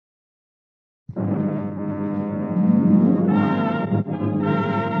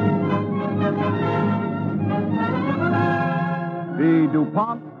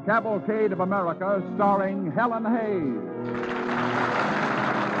DuPont Cavalcade of America, starring Helen Hayes.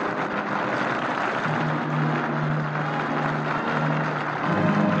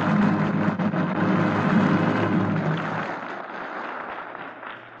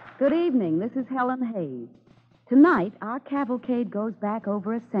 Good evening. This is Helen Hayes. Tonight, our cavalcade goes back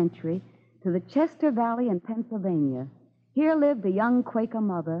over a century to the Chester Valley in Pennsylvania. Here lived a young Quaker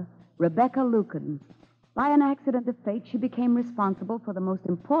mother, Rebecca Lukens. By an accident of fate, she became responsible for the most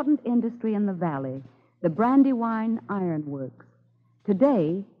important industry in the valley, the Brandywine Iron Works.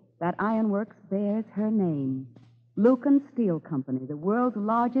 Today, that ironworks bears her name, Lukens Steel Company, the world's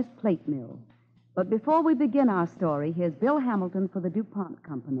largest plate mill. But before we begin our story, here's Bill Hamilton for the DuPont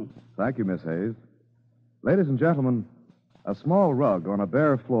Company. Thank you, Miss Hayes. Ladies and gentlemen, a small rug on a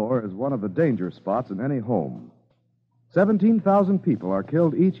bare floor is one of the danger spots in any home. 17,000 people are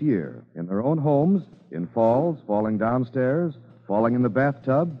killed each year in their own homes, in falls, falling downstairs, falling in the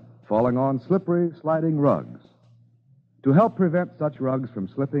bathtub, falling on slippery, sliding rugs. To help prevent such rugs from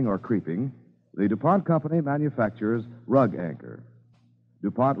slipping or creeping, the DuPont Company manufactures Rug Anchor.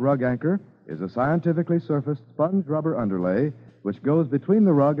 DuPont Rug Anchor is a scientifically surfaced sponge rubber underlay which goes between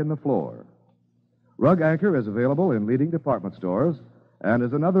the rug and the floor. Rug Anchor is available in leading department stores and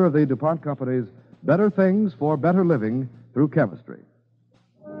is another of the DuPont Company's better things for better living through chemistry.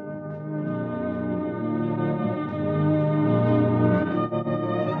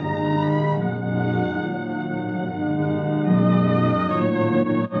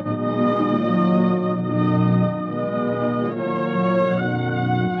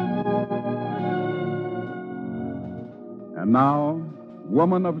 And now,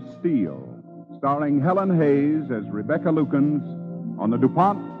 Woman of Steel, starring Helen Hayes as Rebecca Lukens on the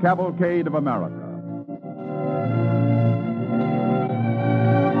DuPont Cavalcade of America.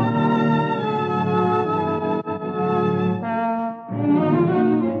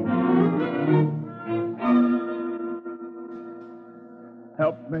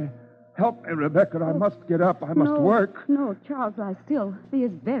 Help me, Rebecca. I must get up. I must work. No, Charles, lie still. Thee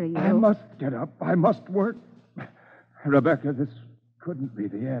is very ill. I must get up. I must work. Rebecca, this couldn't be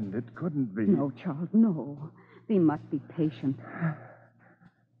the end. It couldn't be. No, Charles, no. Thee must be patient.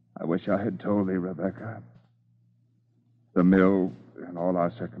 I wish I had told thee, Rebecca. The mill and all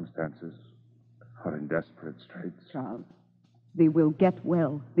our circumstances are in desperate straits. Charles, thee will get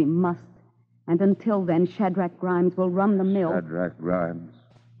well. Thee must. And until then, Shadrach Grimes will run the mill. Shadrach Grimes.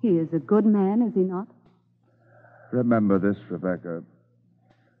 He is a good man, is he not? Remember this, Rebecca.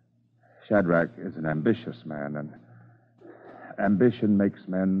 Shadrach is an ambitious man, and ambition makes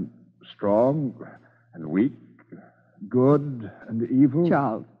men strong and weak, good and evil.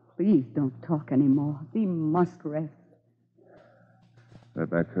 Charles, please don't talk anymore. Thee must rest.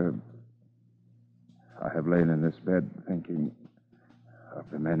 Rebecca, I have lain in this bed thinking of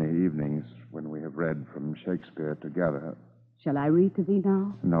the many evenings when we have read from Shakespeare together. Shall I read to thee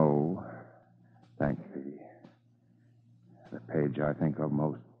now? No, thank thee. The page I think of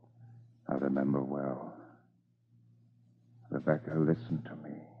most, I remember well. Rebecca, listen to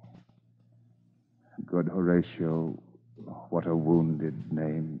me. Good Horatio, what a wounded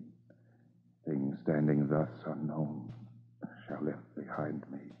name. Things standing thus unknown shall live behind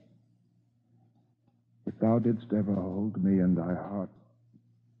me. If thou didst ever hold me in thy heart,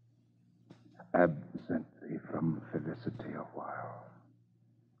 absent thee from felicity a while,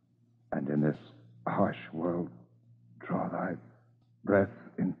 and in this harsh world draw thy breath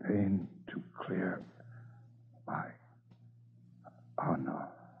in pain to clear my honor.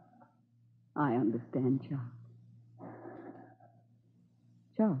 I understand, Charles.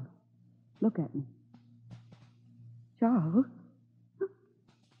 Charles, look at me. Charles?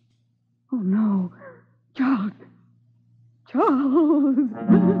 Oh, no. Charles! Charles!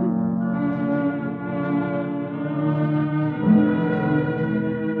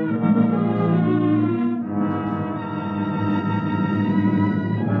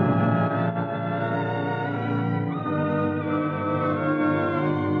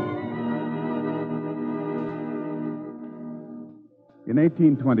 In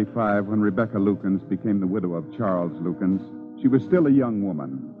 1825, when Rebecca Lukens became the widow of Charles Lukens, she was still a young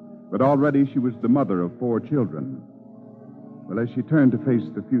woman, but already she was the mother of 4 children. Well, as she turned to face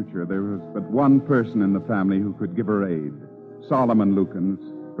the future, there was but one person in the family who could give her aid, Solomon Lukens,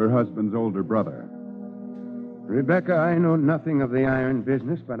 her husband's older brother. Rebecca, I know nothing of the iron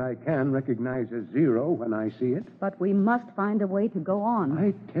business, but I can recognize a zero when I see it. But we must find a way to go on.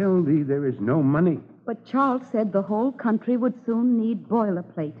 I tell thee there is no money. But Charles said the whole country would soon need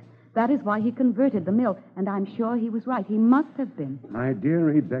boilerplate. That is why he converted the mill, and I'm sure he was right. He must have been. My dear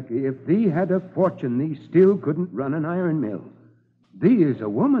Rebecca, if thee had a fortune, thee still couldn't run an iron mill. thee is a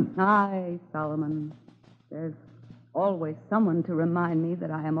woman. Aye, Solomon. There's always someone to remind me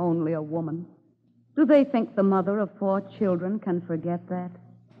that I am only a woman. Do they think the mother of 4 children can forget that?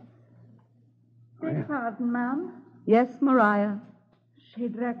 Beg pardon, ma'am. Yes, Mariah.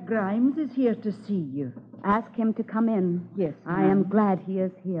 Shadrach Grimes is here to see you. Ask him to come in. Yes, I am glad he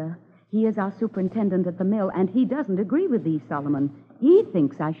is here. He is our superintendent at the mill, and he doesn't agree with thee, Solomon. He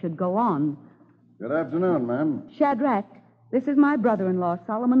thinks I should go on. Good afternoon, ma'am. Shadrach, this is my brother-in-law,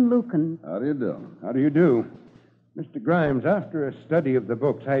 Solomon Lucan. How do you do? How do you do? Mr. Grimes, after a study of the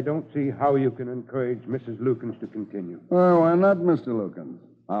books, I don't see how you can encourage Mrs. Lukens to continue. Well, why not, Mr. Lukens?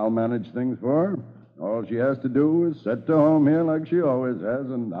 I'll manage things for her. All she has to do is set to home here like she always has,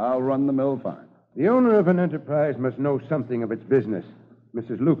 and I'll run the mill fine. The owner of an enterprise must know something of its business.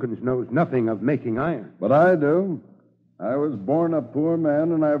 Mrs. Lukens knows nothing of making iron. But I do. I was born a poor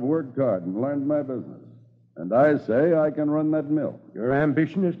man, and I've worked hard and learned my business. And I say I can run that mill. Your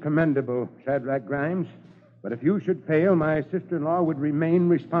ambition is commendable, Shadrach Grimes. But if you should fail, my sister-in-law would remain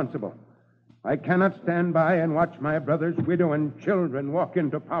responsible. I cannot stand by and watch my brother's widow and children walk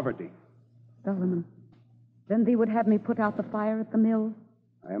into poverty. Solomon, then thee would have me put out the fire at the mill?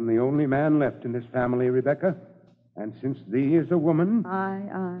 I am the only man left in this family, Rebecca. And since thee is a woman...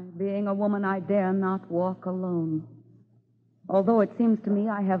 Aye. Being a woman, I dare not walk alone. Although it seems to me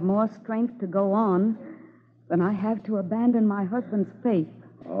I have more strength to go on than I have to abandon my husband's faith.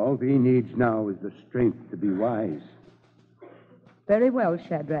 All thee needs now is the strength to be wise. Very well,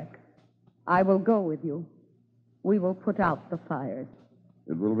 Shadrach. I will go with you. We will put out the fires.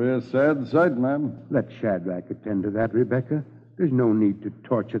 It will be a sad sight, ma'am. Let Shadrach attend to that, Rebecca. There's no need to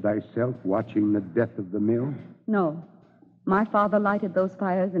torture thyself watching the death of the mill. No. My father lighted those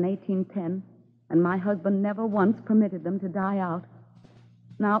fires in 1810, and my husband never once permitted them to die out.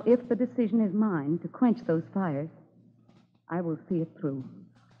 Now, if the decision is mine to quench those fires, I will see it through.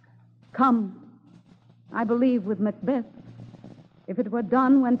 Come. I believe with Macbeth. If it were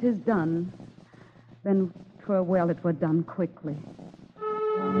done when 'tis done, then 'twere well it were done quickly.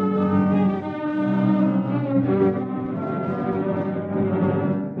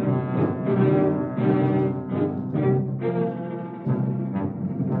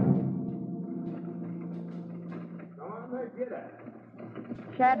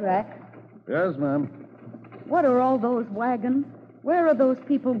 Shadrach, Yes, ma'am. what are all those wagons? Where are those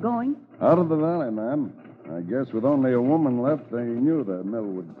people going? Out of the valley, ma'am. I guess with only a woman left, they knew the mill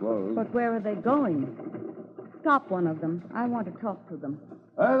would close. But where are they going? Stop one of them. I want to talk to them.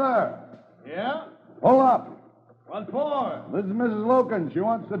 Hey there. Yeah? Pull up. What for? This is Mrs. Loken. She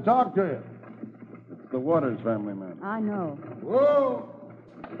wants to talk to you. It's the Waters family, ma'am. I know. Whoa.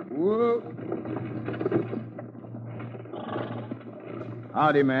 Whoa.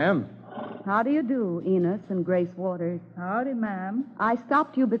 Howdy, ma'am. How do you do, Enos and Grace Waters? Howdy, ma'am. I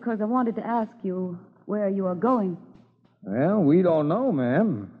stopped you because I wanted to ask you where you are going. Well, we don't know,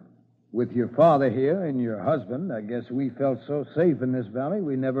 ma'am. With your father here and your husband, I guess we felt so safe in this valley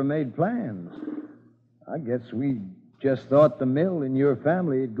we never made plans. I guess we just thought the mill and your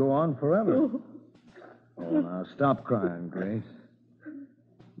family would go on forever. Oh, now, stop crying, Grace.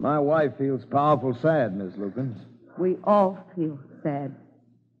 My wife feels powerful sad, Miss Lukens. We all feel sad.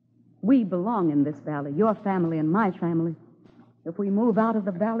 We belong in this valley, your family and my family. If we move out of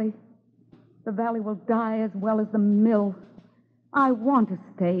the valley will die as well as the mill. I want to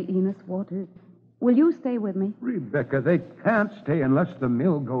stay, Enos Waters. Will you stay with me? Rebecca, they can't stay unless the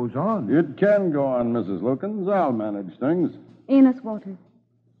mill goes on. It can go on, Mrs. Lukens. I'll manage things. Enos Waters,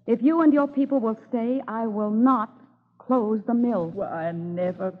 if you and your people will stay, I will not close the mill. Why,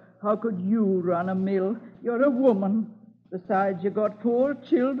 never. How could you run a mill? You're a woman. Besides, you got 4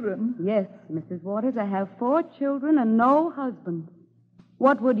 children. Yes, Mrs. Waters, I have 4 children and no husband.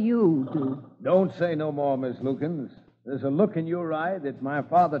 What would you do? Don't say no more, Miss Lukens. There's a look in your eye that my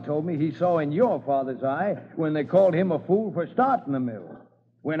father told me he saw in your father's eye when they called him a fool for starting the mill.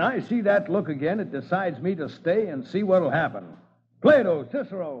 When I see that look again, it decides me to stay and see what'll happen. Plato,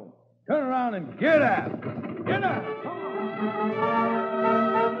 Cicero, turn around and get at. Get at. Come on.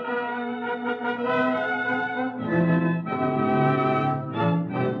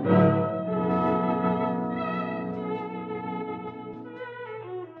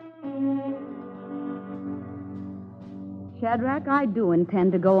 Shadrach, I do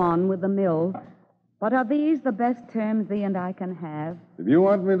intend to go on with the mill. But are these the best terms thee and I can have? If you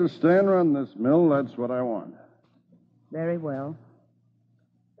want me to stay and run this mill, that's what I want. Very well.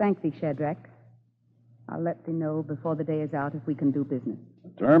 Thank thee, Shadrach. I'll let thee know before the day is out if we can do business.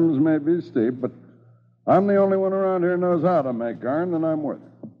 The terms may be steep, but I'm the only one around here who knows how to make iron, and I'm worth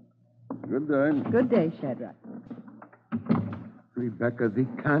it. Good day. Good day, Shadrach. Rebecca, thee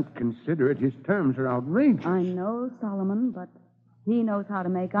can't consider it. His terms are outrageous. I know, Solomon, but he knows how to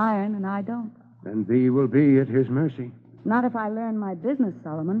make iron, and I don't. And thee will be at his mercy. Not if I learn my business,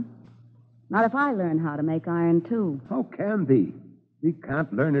 Solomon. Not if I learn how to make iron, too. How can thee? Thee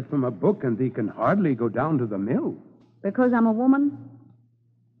can't learn it from a book, and thee can hardly go down to the mill. Because I'm a woman?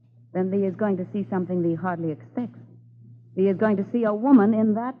 Then thee is going to see something thee hardly expects. Thee is going to see a woman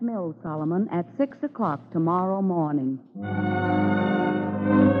in that mill, Solomon, at 6 o'clock tomorrow morning.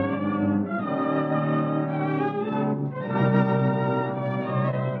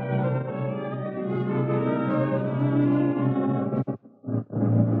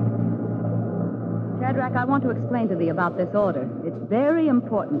 Shadrach, I want to explain to thee about this order. It's very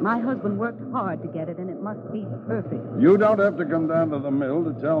important. My husband worked hard to get it, and it must be perfect. You don't have to come down to the mill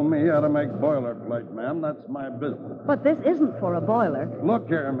to tell me how to make boilerplate, ma'am. That's my business. But this isn't for a boiler. Look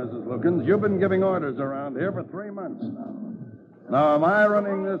here, Mrs. Lukens. You've been giving orders around here for 3 months now. Now, am I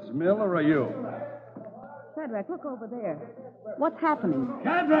running this mill or are you? Shadrach, look over there. What's happening?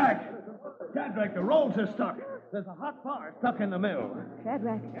 Shadrach! Shadrach, the rolls are stuck. There's a hot bar stuck in the mill.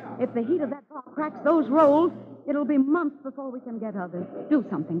 Shadrach, if the heat of that bar cracks those rolls, it'll be months before we can get others. Do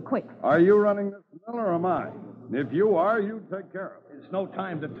something quick. Are you running this mill or am I? If you are, you take care of it. It's no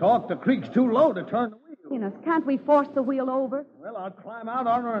time to talk. The creek's too low to turn the wheel. Enos, can't we force the wheel over? Well, I'll climb out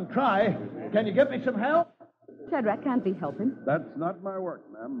on her and try. Can you get me some help? Shadrach, can't we help him? That's not my work,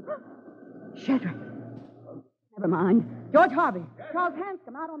 ma'am. Shadrach. Never mind. George Harvey, Charles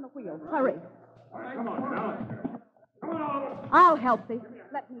Hanscom out on the wheel. Hurry. Come on, now. Come on. I'll help thee.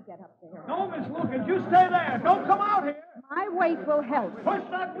 Let me get up there. No, Miss Lukens, you stay there. Don't come out here. My weight will help. Push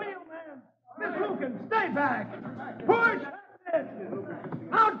that wheel, man. Miss Lukens, stay back. Push. That's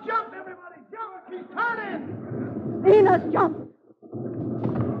it. Now jump, everybody. Jump. She's turning. Enos, jump.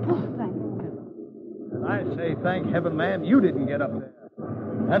 Oh, thank you. And I say, thank heaven, ma'am, you didn't get up there.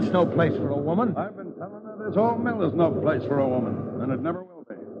 That's no place for a woman. I've been telling her this whole mill is no place for a woman, and it never will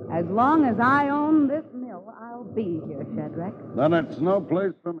be. As long as I own this mill, I'll be here, Shadrach. Then it's no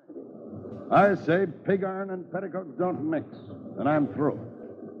place for me. I say pig iron and petticoats don't mix, and I'm through.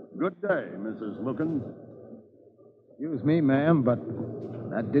 Good day, Mrs. Lukens. Excuse me, ma'am, but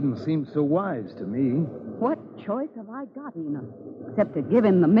that didn't seem so wise to me. What choice have I got, Enos? Except to give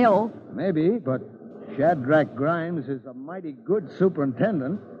him the mill. Maybe, but Shadrach Grimes is a mighty good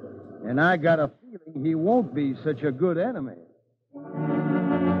superintendent, and I got a feeling he won't be such a good enemy.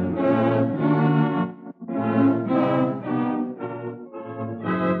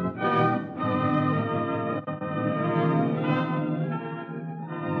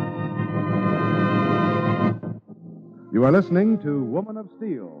 You are listening to Woman of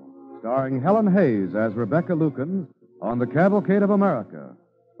Steel, starring Helen Hayes as Rebecca Lukens on the Cavalcade of America,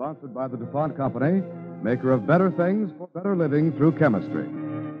 sponsored by the DuPont Company, maker of better things for better living through chemistry.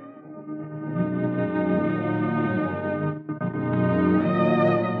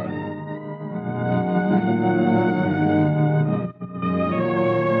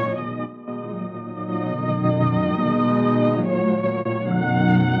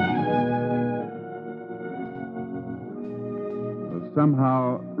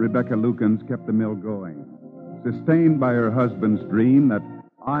 Somehow, Rebecca Lukens kept the mill going, sustained by her husband's dream that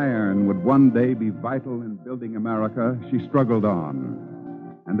iron would one day be vital in building America. She struggled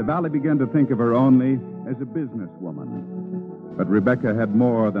on, and the valley began to think of her only as a businesswoman. But Rebecca had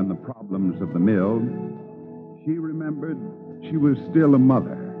more than the problems of the mill. She remembered she was still a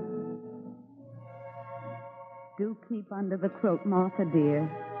mother. Do keep under the quilt, Martha, dear.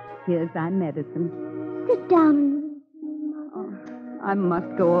 Here's thy medicine. Sit down. I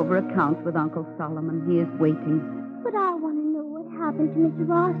must go over accounts with Uncle Solomon. He is waiting. But I want to know what happened to Mr.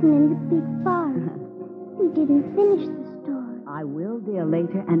 Rawson in the big fire. You didn't finish the story. I will, dear,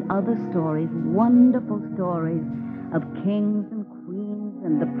 later. And other stories, wonderful stories of kings and queens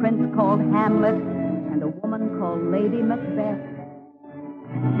and the prince called Hamlet and a woman called Lady Macbeth.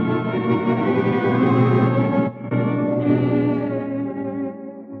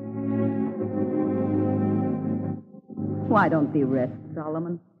 Why don't thee rest,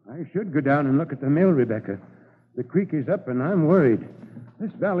 Solomon? I should go down and look at the mill, Rebecca. The creek is up, and I'm worried.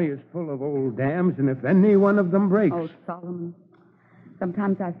 This valley is full of old dams, and if any one of them breaks... Oh, Solomon,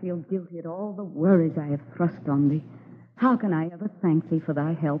 sometimes I feel guilty at all the worries I have thrust on thee. How can I ever thank thee for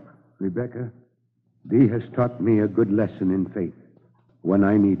thy help? Rebecca, thee has taught me a good lesson in faith, one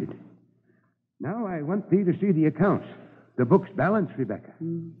I needed. Now I want thee to see the accounts. The book's balance, Rebecca.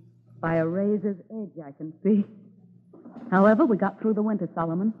 By a razor's edge, I can see. However, we got through the winter,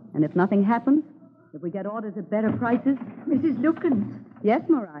 Solomon, and if nothing happens, if we get orders at better prices... Mrs. Lukens, Yes,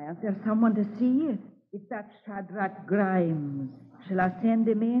 Maria? there's someone to see you. It's that Shadrach Grimes. Shall I send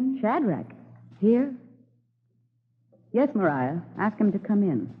him in? Shadrach. Here? Yes, Mariah. Ask him to come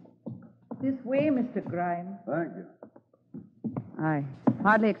in. This way, Mr. Grimes. Thank you. I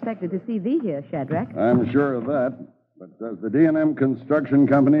hardly expected to see thee here, Shadrach. I'm sure of that. But does the D&M Construction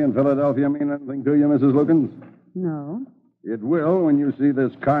Company in Philadelphia mean anything to you, Mrs. Lukens? No. It will when you see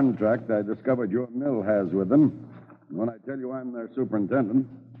this contract I discovered your mill has with them. And when I tell you I'm their superintendent.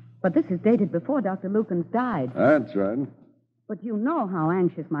 But this is dated before Dr. Lukens died. That's right. But you know how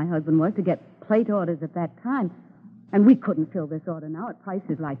anxious my husband was to get plate orders at that time. And we couldn't fill this order now at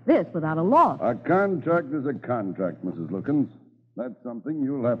prices like this without a loss. A contract is a contract, Mrs. Lukens. That's something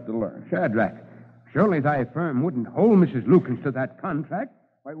you'll have to learn. Shadrach, surely thy firm wouldn't hold Mrs. Lukens to that contract.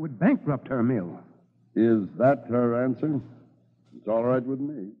 Why, it would bankrupt her mill. Is that her answer? It's all right with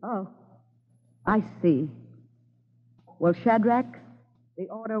me. Oh, I see. Well, Shadrach, the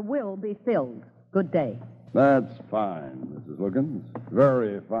order will be filled. Good day. That's fine, Mrs. Lukens.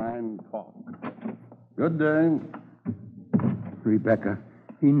 Very fine talk. Good day. Rebecca,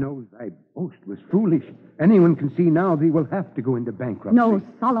 he knows thy boast was foolish. Anyone can see now thee will have to go into bankruptcy. No,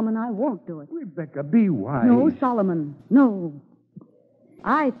 Solomon, I won't do it. Rebecca, be wise. No, Solomon, no.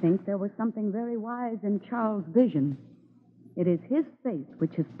 I think there was something very wise in Charles' vision. It is his faith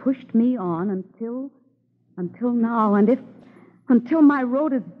which has pushed me on until now. And until my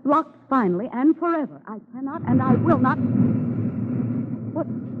road is blocked finally and forever, I cannot and I will not.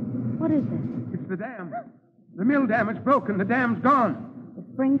 What is it? It's the dam. The mill dam is broken. The dam's gone. The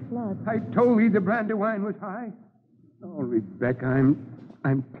spring flood. I told thee the Brandywine was high. Oh, Rebecca,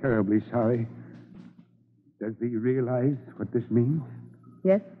 I'm terribly sorry. Does thee realize what this means?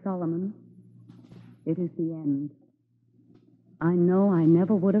 Yes, Solomon. It is the end. I know I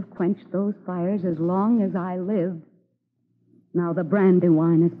never would have quenched those fires as long as I lived. Now the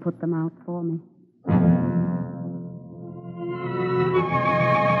Brandywine has put them out for me.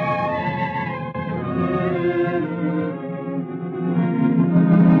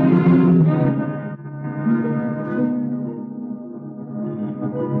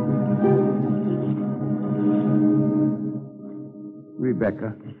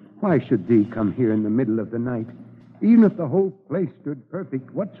 Rebecca, why should thee come here in the middle of the night? Even if the whole place stood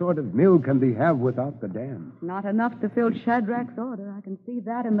perfect, what sort of mill can thee have without the dam? Not enough to fill Shadrach's order. I can see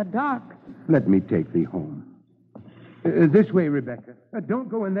that in the dark. Let me take thee home. This way, Rebecca. Don't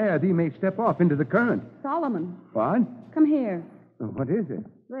go in there. Thee may step off into the current. Solomon. What? Come here. What is it?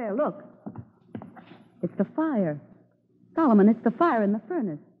 There, look. It's the fire. Solomon, it's the fire in the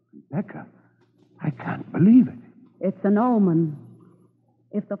furnace. Rebecca, I can't believe it. It's an omen.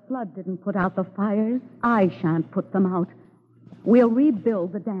 If the flood didn't put out the fires, I shan't put them out. We'll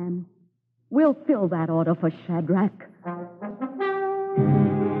rebuild the dam. We'll fill that order for Shadrach.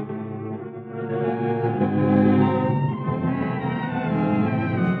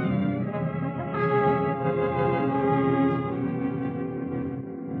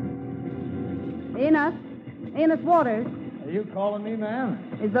 Enos Waters. Are you calling me,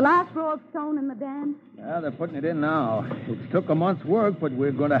 ma'am? Is the last row of stone in the dam? Yeah, they're putting it in now. It's took a month's work, but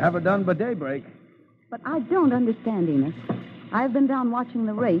we're going to have it done by daybreak. But I don't understand, Enos. I've been down watching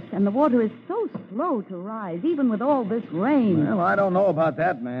the race, and the water is so slow to rise, even with all this rain. Well, I don't know about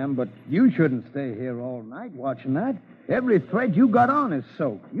that, ma'am, but you shouldn't stay here all night watching that. Every thread you got on is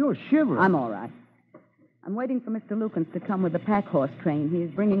soaked. You're shivering. I'm all right. I'm waiting for Mr. Lukens to come with the pack horse train. He is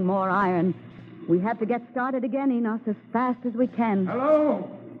bringing more iron. We have to get started again, Enos, as fast as we can. Hello?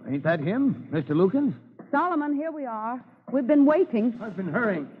 Ain't that him, Mr. Lukens? Solomon, here we are. We've been waiting. I've been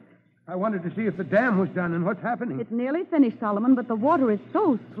hurrying. I wanted to see if the dam was done and what's happening. It's nearly finished, Solomon, but the water is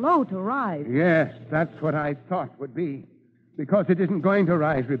so slow to rise. Yes, that's what I thought would be. Because it isn't going to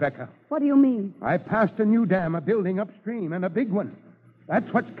rise, Rebecca. What do you mean? I passed a new dam, a building upstream, and a big one.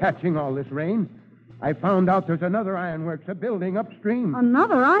 That's what's catching all this rain. I found out there's another ironworks, a building upstream.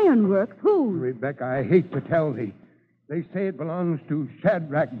 Another ironworks? Who? Rebecca, I hate to tell thee. They say it belongs to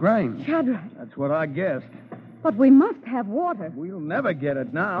Shadrach Grimes. Shadrach. That's what I guessed. But we must have water. We'll never get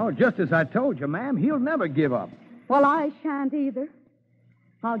it now. Just as I told you, ma'am, he'll never give up. Well, I shan't either.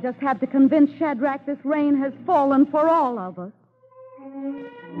 I'll just have to convince Shadrach this rain has fallen for all of us.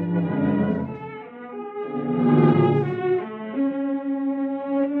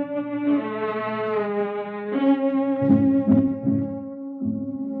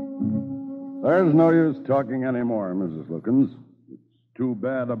 There's no use talking anymore, Mrs. Lukens. It's too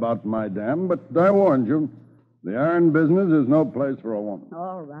bad about my dam, but I warned you. The iron business is no place for a woman.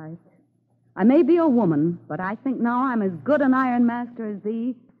 All right. I may be a woman, but I think now I'm as good an iron master as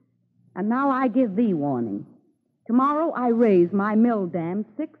thee. And now I give thee warning. Tomorrow I raise my mill dam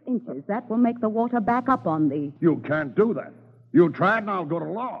 6 inches. That will make the water back up on thee. You can't do that. You try it, and I'll go to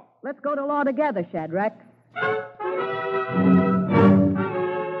law. Let's go to law together, Shadrach.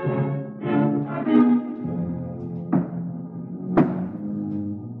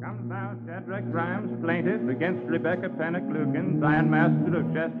 Comes now Shadrach Grimes, plaintiff against Rebecca Pennock Lukens, ironmaster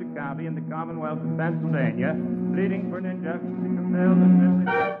of Chester County in the Commonwealth of Pennsylvania, pleading for an injunction to compel the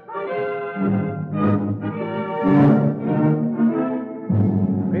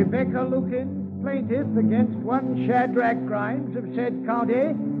Rebecca Lukens, plaintiff against one Shadrach Grimes of said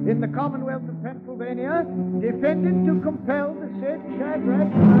county in the Commonwealth of Pennsylvania, defendant to compel the said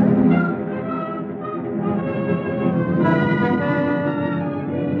Shadrach Grimes.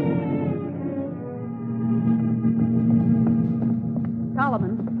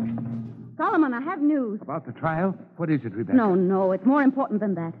 Solomon, I have news. About the trial? What is it, Rebecca? No, it's more important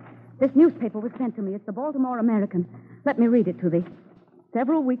than that. This newspaper was sent to me. It's the Baltimore American. Let me read it to thee.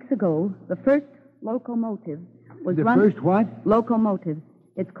 Several weeks ago, the first locomotive was The first what? Locomotive.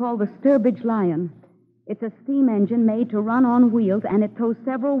 It's called the Sturbridge Lion. It's a steam engine made to run on wheels, and it tows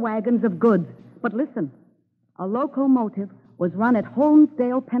several wagons of goods. But listen, a locomotive was run at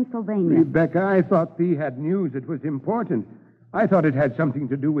Holmesdale, Pennsylvania. Rebecca, I thought thee had news that was important. I thought it had something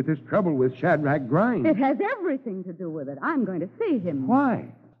to do with this trouble with Shadrach Grimes. It has everything to do with it. I'm going to see him. Why?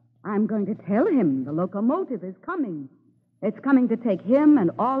 I'm going to tell him the locomotive is coming. It's coming to take him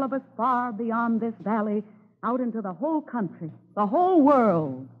and all of us far beyond this valley, out into the whole country, the whole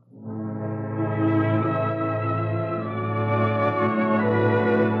world.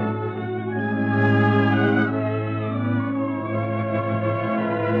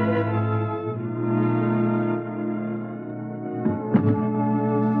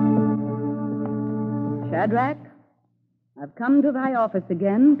 Shadrach, I've come to thy office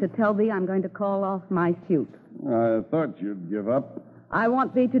again to tell thee I'm going to call off my suit. I thought you'd give up. I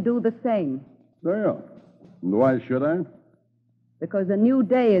want thee to do the same. There. And why should I? Because a new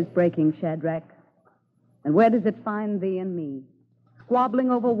day is breaking, Shadrach. And where does it find thee and me?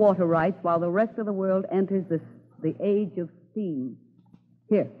 Squabbling over water rights while the rest of the world enters the age of steam.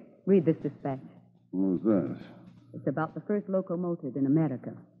 Here, read this dispatch. Who's this? It's about the first locomotive in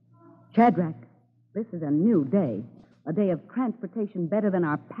America. Shadrach, this is a new day. A day of transportation better than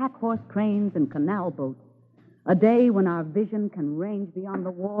our pack-horse trains and canal boats. A day when our vision can range beyond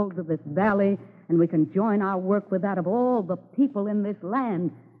the walls of this valley and we can join our work with that of all the people in this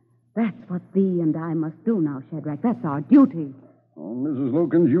land. That's what thee and I must do now, Shadrach. That's our duty. Oh, Mrs.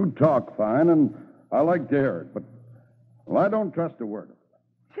 Lukens, you talk fine, and I like to hear it, but, well, I don't trust a word of it.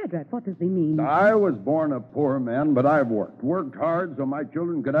 Shadrach, what does he mean? I was born a poor man, but I've worked hard so my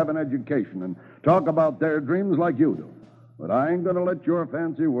children could have an education and talk about their dreams like you do. But I ain't going to let your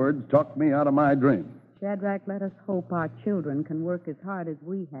fancy words talk me out of my dreams. Shadrach, let us hope our children can work as hard as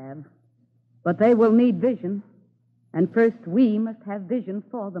we have. But they will need vision, and first we must have vision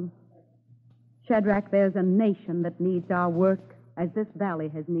for them. Shadrach, there's a nation that needs our work as this valley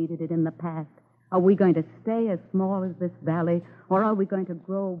has needed it in the past. Are we going to stay as small as this valley, or are we going to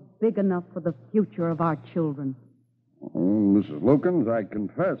grow big enough for the future of our children? Oh, Mrs. Lukens, I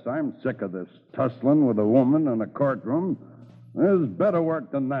confess I'm sick of this tussling with a woman in a courtroom. There's better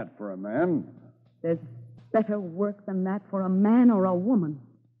work than that for a man. There's better work than that for a man or a woman,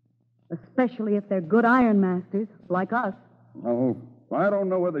 especially if they're good ironmasters like us. Oh, I don't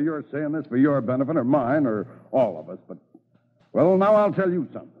know whether you're saying this for your benefit or mine or all of us, but, well, now I'll tell you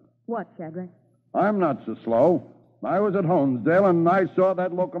something. What, Shadrach? I'm not so slow. I was at Holmesdale, and I saw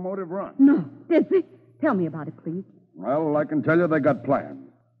that locomotive run. No, did they? Tell me about it, please. Well, I can tell you they got plans.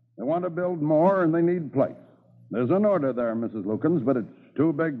 They want to build more, and they need place. There's an order there, Mrs. Lukens, but it's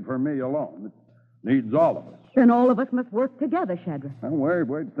too big for me alone. It needs all of us. Then all of us must work together, Shadrach. Now,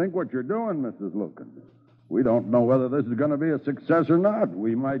 wait. Think what you're doing, Mrs. Lukens. We don't know whether this is going to be a success or not.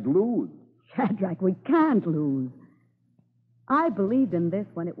 We might lose. Shadrach, we can't lose. I believed in this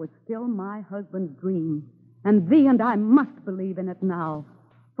when it was still my husband's dream. And thee and I must believe in it now.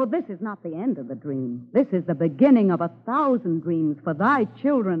 For this is not the end of the dream. This is the beginning of 1,000 dreams for thy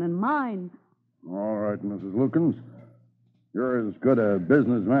children and mine. All right, Mrs. Lukens. You're as good a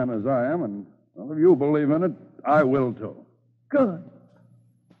businessman as I am, and well, if you believe in it, I will, too. Good.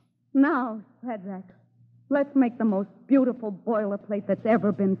 Now, Shadrach, let's make the most beautiful boilerplate that's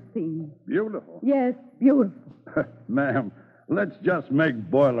ever been seen. Beautiful? Yes, beautiful. Ma'am, let's just make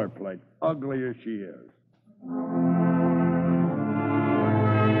boilerplate, ugly as she is.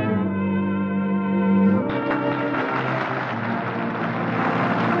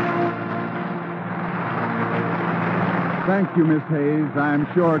 Thank you, Miss Hayes. I'm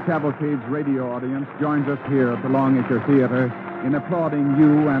sure Cavalcade's radio audience joins us here at the Longacre Theater in applauding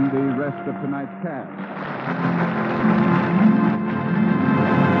you and the rest of tonight's cast.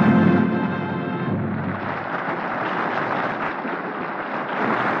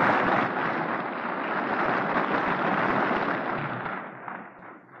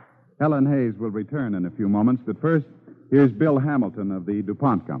 Helen Hayes will return in a few moments, but first, here's Bill Hamilton of the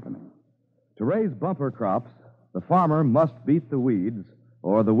DuPont Company. To raise bumper crops, the farmer must beat the weeds,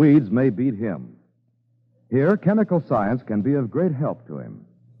 or the weeds may beat him. Here, chemical science can be of great help to him.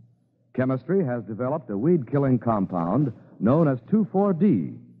 Chemistry has developed a weed-killing compound known as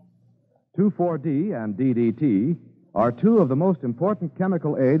 2,4-D. 2,4-D and DDT are two of the most important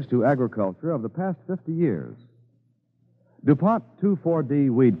chemical aids to agriculture of the past 50 years. DuPont 2,4-D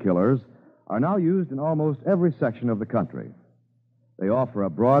weed killers are now used in almost every section of the country. They offer a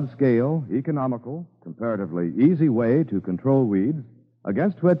broad-scale, economical, comparatively easy way to control weeds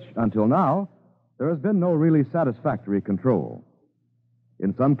against which, until now, there has been no really satisfactory control.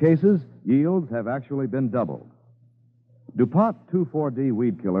 In some cases, yields have actually been doubled. DuPont 2,4-D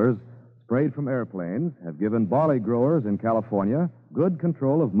weed killers sprayed from airplanes have given barley growers in California good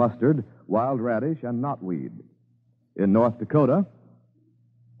control of mustard, wild radish, and knotweed. In North Dakota,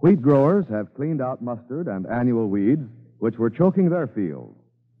 wheat growers have cleaned out mustard and annual weeds which were choking their fields.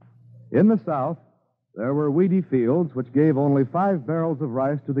 In the South, there were weedy fields which gave only 5 barrels of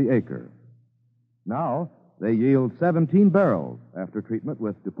rice to the acre. Now, they yield 17 barrels after treatment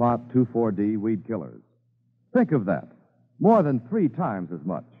with DuPont 2,4-D weed killers. Think of that. More than 3 times as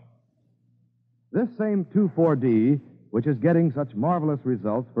much. This same 2,4-D, which is getting such marvelous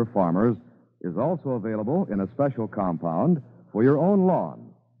results for farmers, is also available in a special compound for your own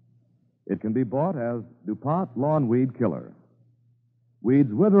lawn. It can be bought as DuPont Lawn Weed Killer.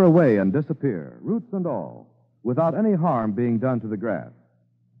 Weeds wither away and disappear, roots and all, without any harm being done to the grass.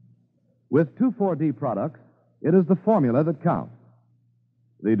 With 2,4-D products, it is the formula that counts.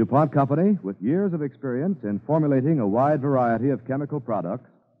 The DuPont Company, with years of experience in formulating a wide variety of chemical products,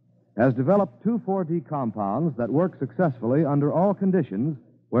 has developed 2,4-D compounds that work successfully under all conditions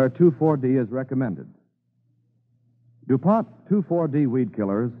where 2,4-D is recommended. DuPont 2,4-D weed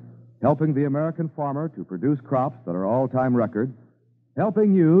killers, helping the American farmer to produce crops that are all-time records,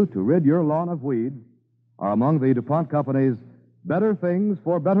 helping you to rid your lawn of weeds, are among the DuPont Company's better things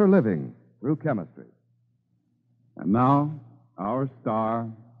for better living through chemistry. And now, our star,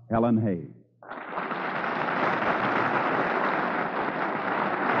 Helen Hayes.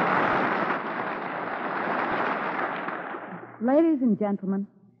 Ladies and gentlemen,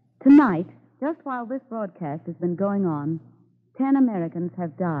 tonight, just while this broadcast has been going on, 10 Americans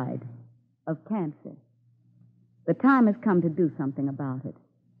have died of cancer. The time has come to do something about it.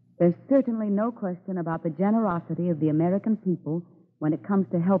 There's certainly no question about the generosity of the American people when it comes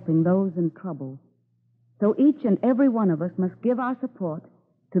to helping those in trouble. So each and every one of us must give our support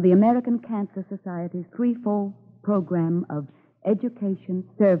to the American Cancer Society's threefold program of education,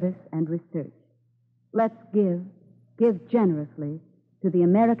 service, and research. Let's give generously to the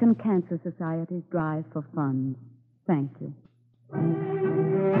American Cancer Society's drive for funds. Thank you.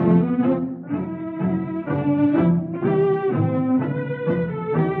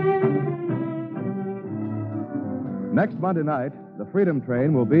 Next Monday night, the Freedom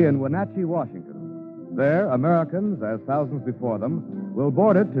Train will be in Wenatchee, Washington. There, Americans, as thousands before them, will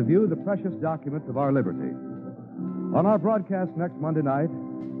board it to view the precious documents of our liberty. On our broadcast next Monday night,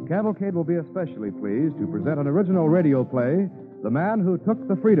 Cavalcade will be especially pleased to present an original radio play, The Man Who Took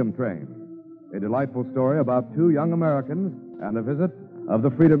the Freedom Train, a delightful story about 2 young Americans and a visit of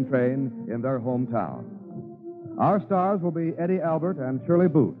the Freedom Train in their hometown. Our stars will be Eddie Albert and Shirley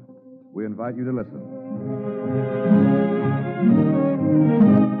Booth. We invite you to listen.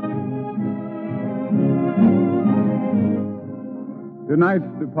 Tonight's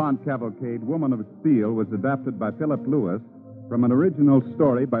DuPont Cavalcade, Woman of Steel, was adapted by Philip Lewis from an original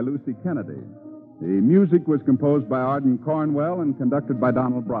story by Lucy Kennedy. The music was composed by Arden Cornwell and conducted by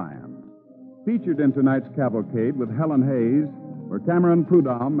Donald Bryan. Featured in tonight's Cavalcade with Helen Hayes were Cameron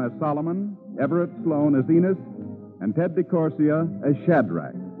Prudhomme as Solomon, Everett Sloan as Enos, and Ted DeCorsia as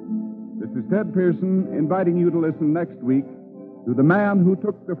Shadrach. This is Ted Pearson inviting you to listen next week to The Man Who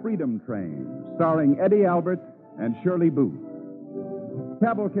Took the Freedom Train, starring Eddie Albert and Shirley Booth.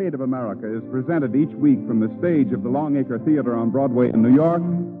 Cavalcade of America is presented each week from the stage of the Longacre Theater on Broadway in New York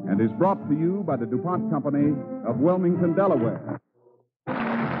and is brought to you by the DuPont Company of Wilmington, Delaware.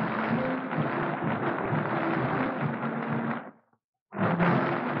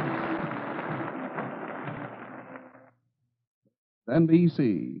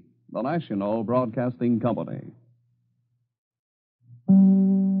 NBC, the National Broadcasting Company.